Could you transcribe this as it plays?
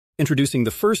introducing the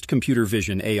first computer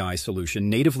vision AI solution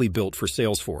natively built for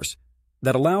Salesforce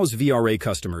that allows VRA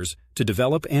customers to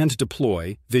develop and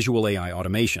deploy visual AI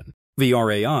automation.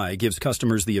 VRAi gives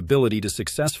customers the ability to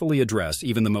successfully address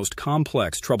even the most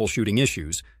complex troubleshooting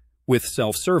issues with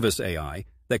self-service AI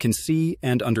that can see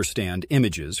and understand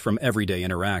images from everyday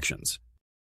interactions.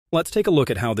 Let's take a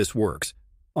look at how this works.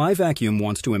 iVacuum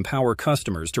wants to empower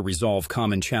customers to resolve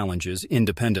common challenges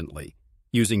independently.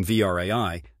 Using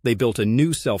VRAi, they built a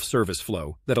new self-service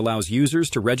flow that allows users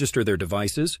to register their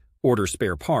devices, order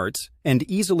spare parts, and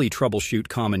easily troubleshoot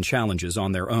common challenges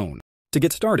on their own. To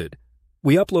get started,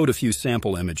 we upload a few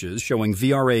sample images showing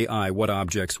VRAi what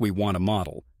objects we want to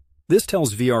model. This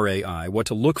tells VRAi what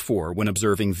to look for when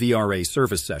observing VRA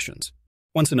service sessions.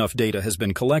 Once enough data has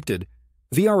been collected,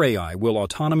 VRAi will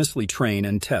autonomously train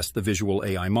and test the visual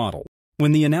AI model.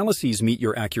 When the analyses meet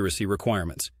your accuracy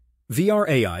requirements,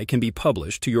 VRAi can be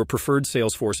published to your preferred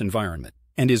Salesforce environment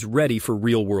and is ready for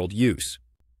real-world use.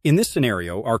 In this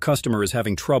scenario, our customer is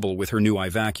having trouble with her new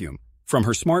iVacuum. From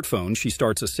her smartphone, she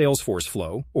starts a Salesforce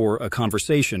flow, or a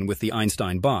conversation with the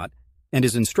Einstein Bot, and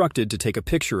is instructed to take a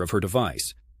picture of her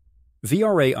device.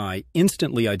 VRAi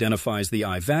instantly identifies the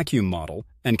iVacuum model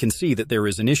and can see that there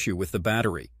is an issue with the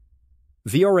battery.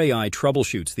 VRAi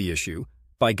troubleshoots the issue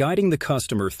by guiding the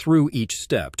customer through each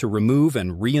step to remove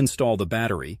and reinstall the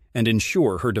battery and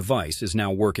ensure her device is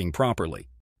now working properly.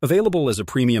 Available as a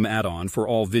premium add-on for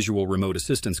all visual remote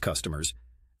assistance customers,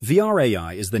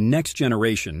 VRAi is the next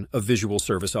generation of visual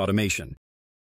service automation.